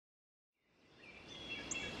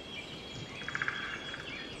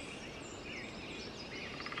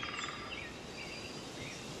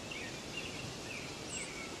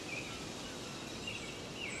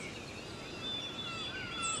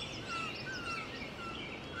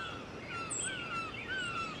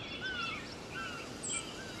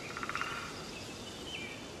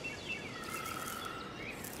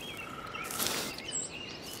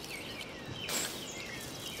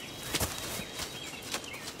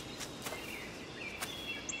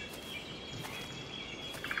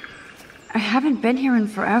I haven't been here in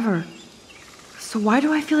forever. So why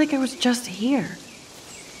do I feel like I was just here?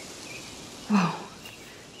 Whoa.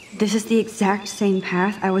 This is the exact same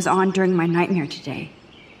path I was on during my nightmare today.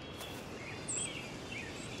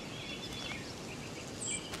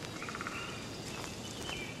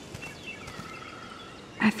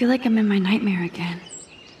 I feel like I'm in my nightmare again.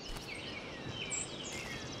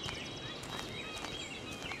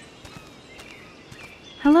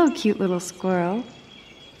 Hello, cute little squirrel.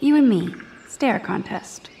 You and me, stare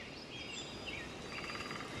contest.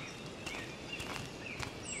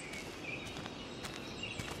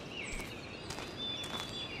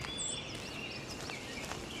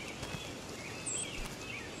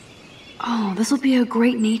 Oh, this will be a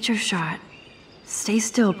great nature shot. Stay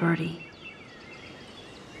still, birdie.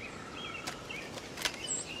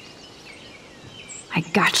 I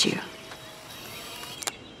got you.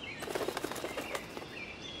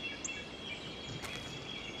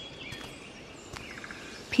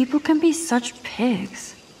 People can be such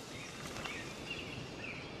pigs.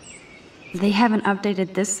 They haven't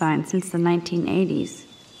updated this sign since the 1980s.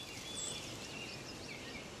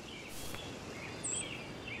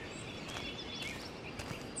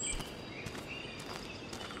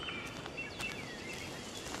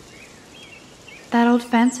 That old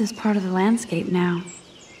fence is part of the landscape now.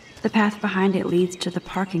 The path behind it leads to the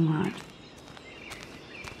parking lot.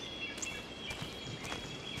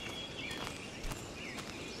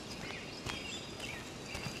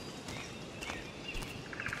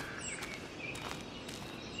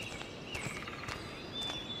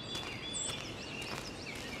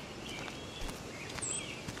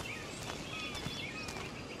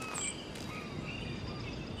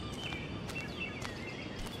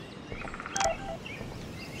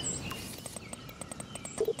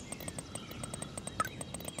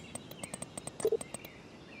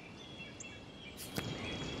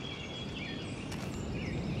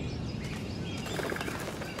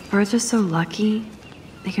 Birds are so lucky,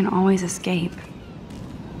 they can always escape.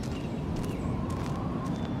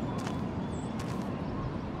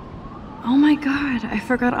 Oh my god, I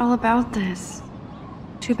forgot all about this.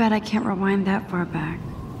 Too bad I can't rewind that far back.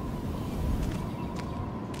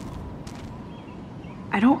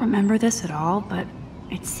 I don't remember this at all, but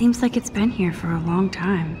it seems like it's been here for a long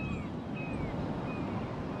time.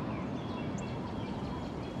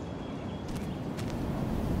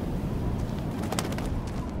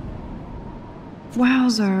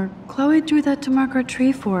 Wowzer, Chloe drew that to mark our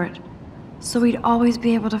tree fort, so we'd always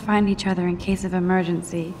be able to find each other in case of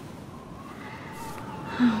emergency.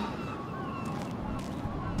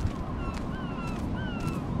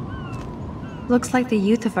 Looks like the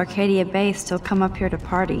youth of Arcadia Bay still come up here to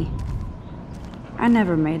party. I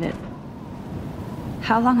never made it.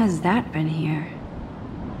 How long has that been here?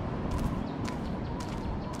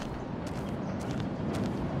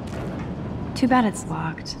 Too bad it's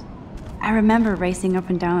locked. I remember racing up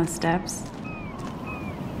and down the steps.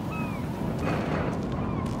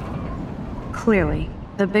 Clearly,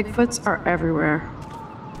 the Bigfoots are everywhere.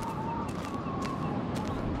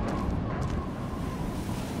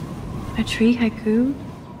 A tree haiku?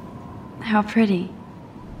 How pretty.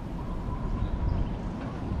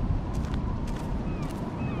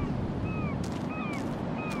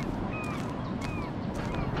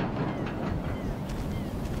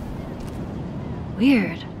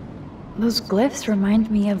 Weird. Those glyphs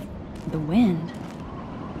remind me of the wind.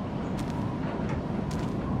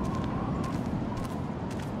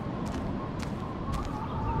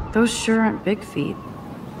 Those sure aren't big feet.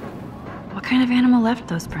 What kind of animal left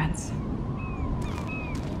those prints?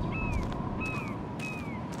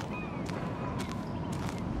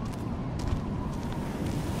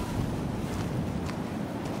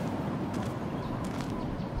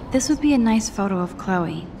 This would be a nice photo of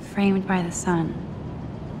Chloe, framed by the sun.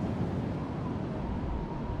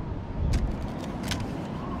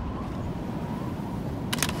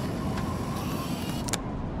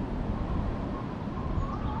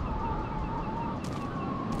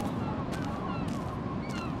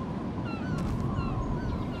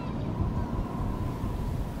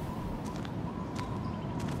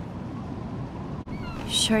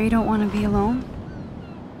 Sure you don't want to be alone?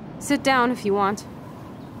 Sit down if you want.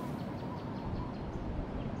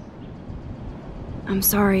 I'm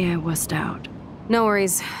sorry I wussed out. No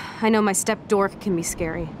worries. I know my step dork can be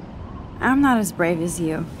scary. I'm not as brave as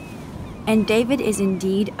you. And David is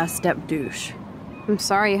indeed a step douche. I'm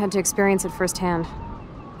sorry you had to experience it firsthand.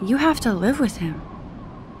 You have to live with him.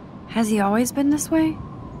 Has he always been this way?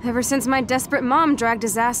 Ever since my desperate mom dragged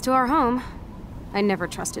his ass to our home, I never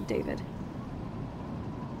trusted David.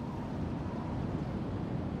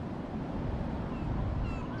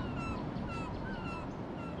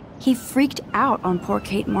 He freaked out on poor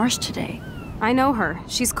Kate Marsh today. I know her.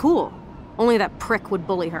 She's cool. Only that prick would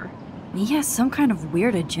bully her. He has some kind of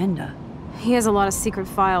weird agenda. He has a lot of secret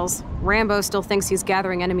files. Rambo still thinks he's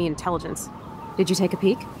gathering enemy intelligence. Did you take a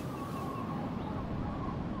peek?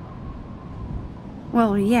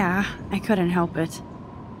 Well, yeah, I couldn't help it.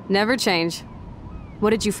 Never change.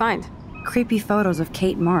 What did you find? Creepy photos of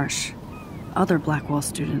Kate Marsh. Other Blackwell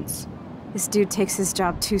students. This dude takes his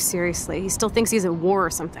job too seriously. He still thinks he's at war or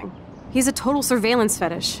something. He's a total surveillance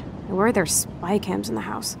fetish. And where are there spy cams in the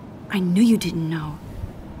house? I knew you didn't know.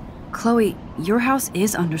 Chloe, your house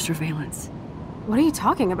is under surveillance. What are you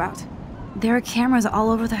talking about? There are cameras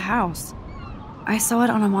all over the house. I saw it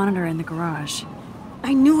on a monitor in the garage.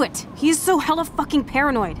 I knew it! He is so hella fucking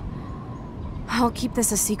paranoid. I'll keep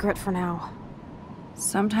this a secret for now.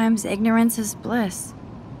 Sometimes ignorance is bliss.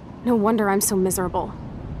 No wonder I'm so miserable.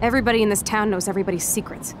 Everybody in this town knows everybody's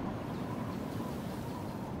secrets.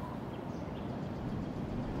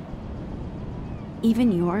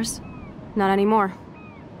 Even yours? Not anymore.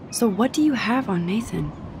 So what do you have on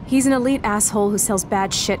Nathan? He's an elite asshole who sells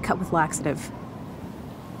bad shit cut with laxative.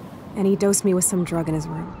 And he dosed me with some drug in his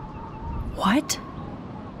room. What?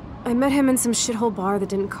 I met him in some shithole bar that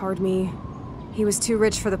didn't card me. He was too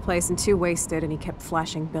rich for the place and too wasted, and he kept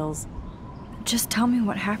flashing bills. Just tell me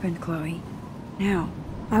what happened, Chloe. Now.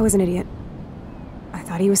 I was an idiot. I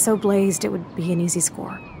thought he was so blazed it would be an easy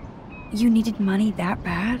score. You needed money that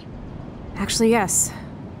bad? Actually, yes.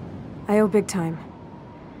 I owe big time.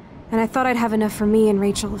 And I thought I'd have enough for me and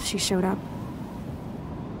Rachel if she showed up.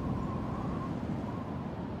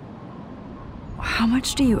 How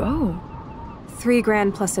much do you owe? $3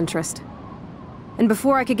 grand plus interest. And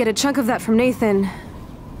before I could get a chunk of that from Nathan,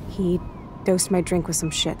 he dosed my drink with some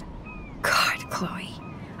shit. God, Chloe.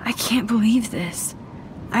 I can't believe this.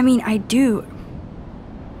 I mean, I do.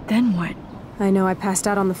 Then what? I know I passed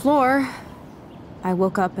out on the floor. I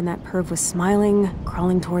woke up and that perv was smiling,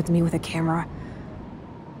 crawling towards me with a camera.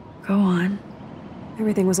 Go on.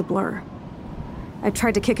 Everything was a blur. I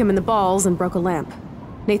tried to kick him in the balls and broke a lamp.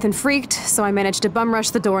 Nathan freaked, so I managed to bum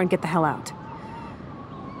rush the door and get the hell out.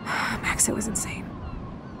 Max, it was insane.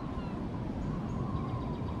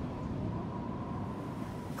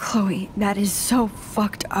 Chloe, that is so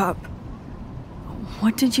fucked up.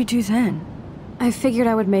 What did you do then? I figured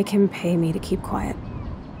I would make him pay me to keep quiet.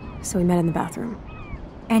 So we met in the bathroom.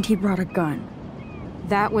 And he brought a gun.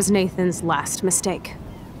 That was Nathan's last mistake.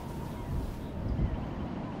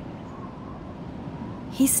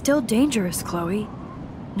 He's still dangerous, Chloe.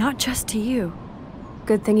 Not just to you.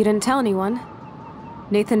 Good thing you didn't tell anyone.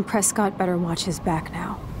 Nathan Prescott better watch his back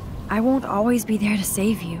now. I won't always be there to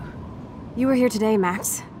save you. You were here today,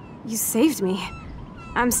 Max. You saved me.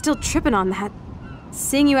 I'm still tripping on that.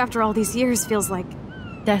 Seeing you after all these years feels like...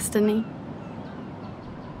 destiny.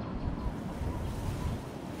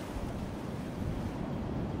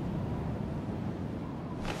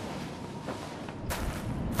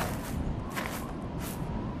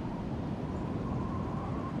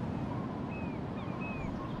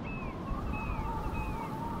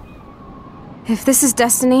 If this is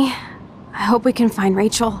destiny, I hope we can find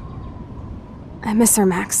Rachel. I miss her,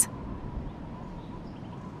 Max.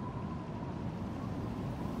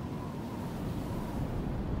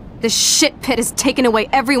 This shit pit has taken away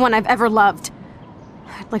everyone I've ever loved.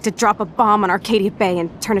 I'd like to drop a bomb on Arcadia Bay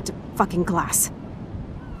and turn it to fucking glass.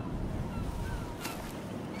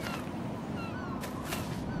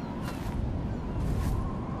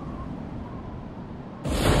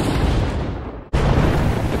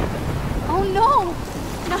 Oh no!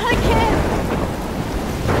 Not again!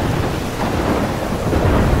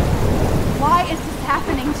 Why is this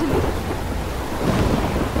happening to me?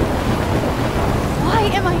 Why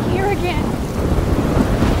am I here again?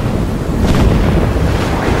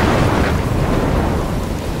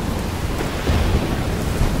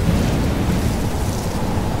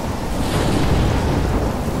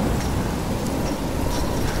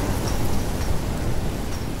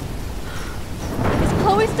 Is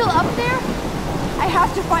Chloe still up there? I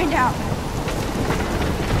have to find out.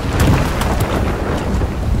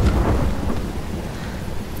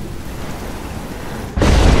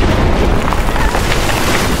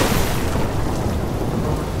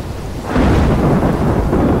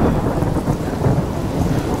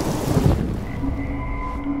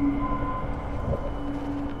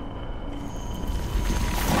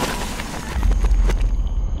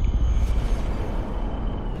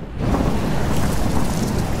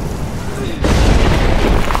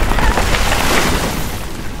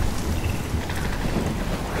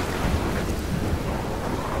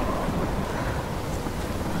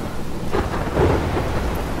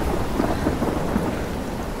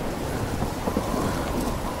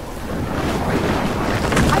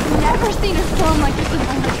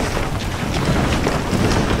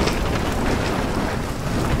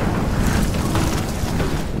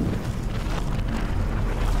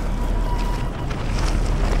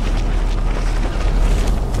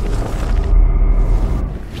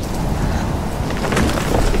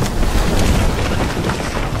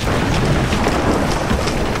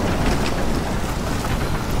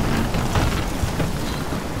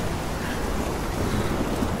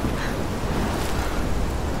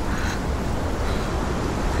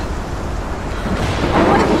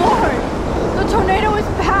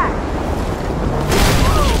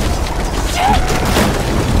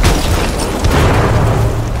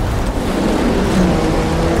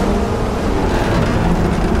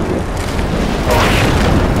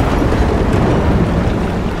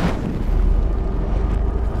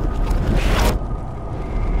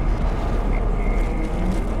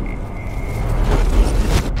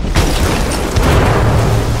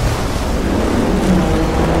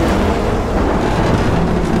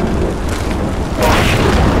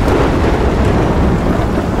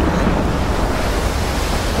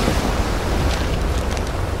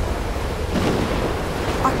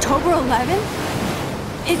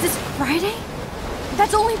 9/11? Is this Friday?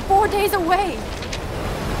 That's only 4 days away.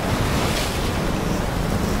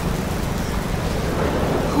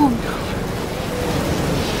 Oh no.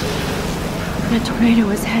 The tornado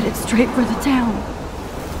is headed straight for the town.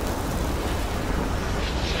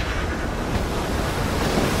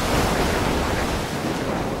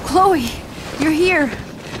 Chloe, you're here.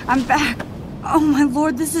 I'm back. Oh my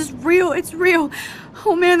lord, this is real. It's real.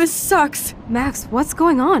 Oh man, this sucks. Max, what's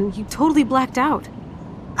going on? You totally blacked out.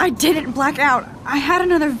 I didn't black out. I had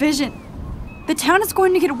another vision. The town is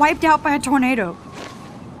going to get wiped out by a tornado.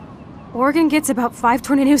 Oregon gets about 5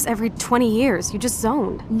 tornadoes every 20 years. You just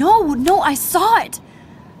zoned. No, I saw it.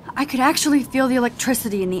 I could actually feel the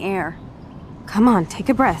electricity in the air. Come on, take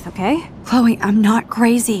a breath, okay? Chloe, I'm not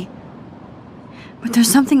crazy. But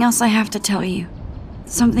there's something else I have to tell you.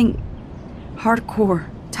 Something hardcore.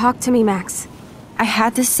 Talk to me, Max. I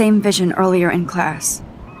had this same vision earlier in class.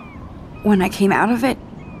 When I came out of it,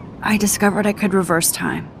 I discovered I could reverse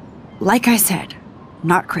time. Like I said,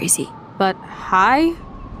 not crazy. But high,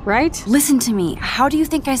 right? Listen to me. How do you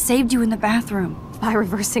think I saved you in the bathroom? By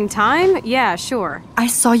reversing time? Yeah, sure. I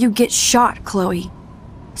saw you get shot, Chloe.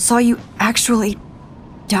 Saw you actually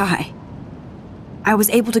die. I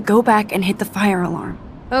was able to go back and hit the fire alarm.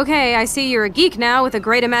 Okay, I see you're a geek now with a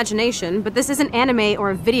great imagination, but this isn't anime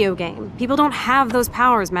or a video game. People don't have those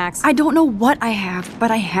powers, Max. I don't know what I have,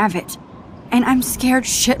 but I have it. And I'm scared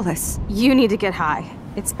shitless. You need to get high.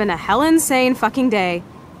 It's been a hell insane fucking day.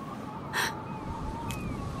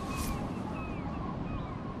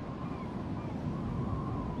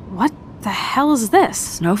 What the hell is this?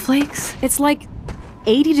 Snowflakes? It's like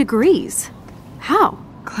 80 degrees. How?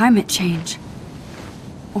 Climate change.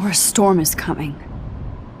 Or a storm is coming.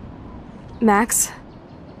 Max,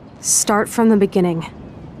 start from the beginning.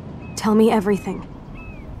 Tell me everything.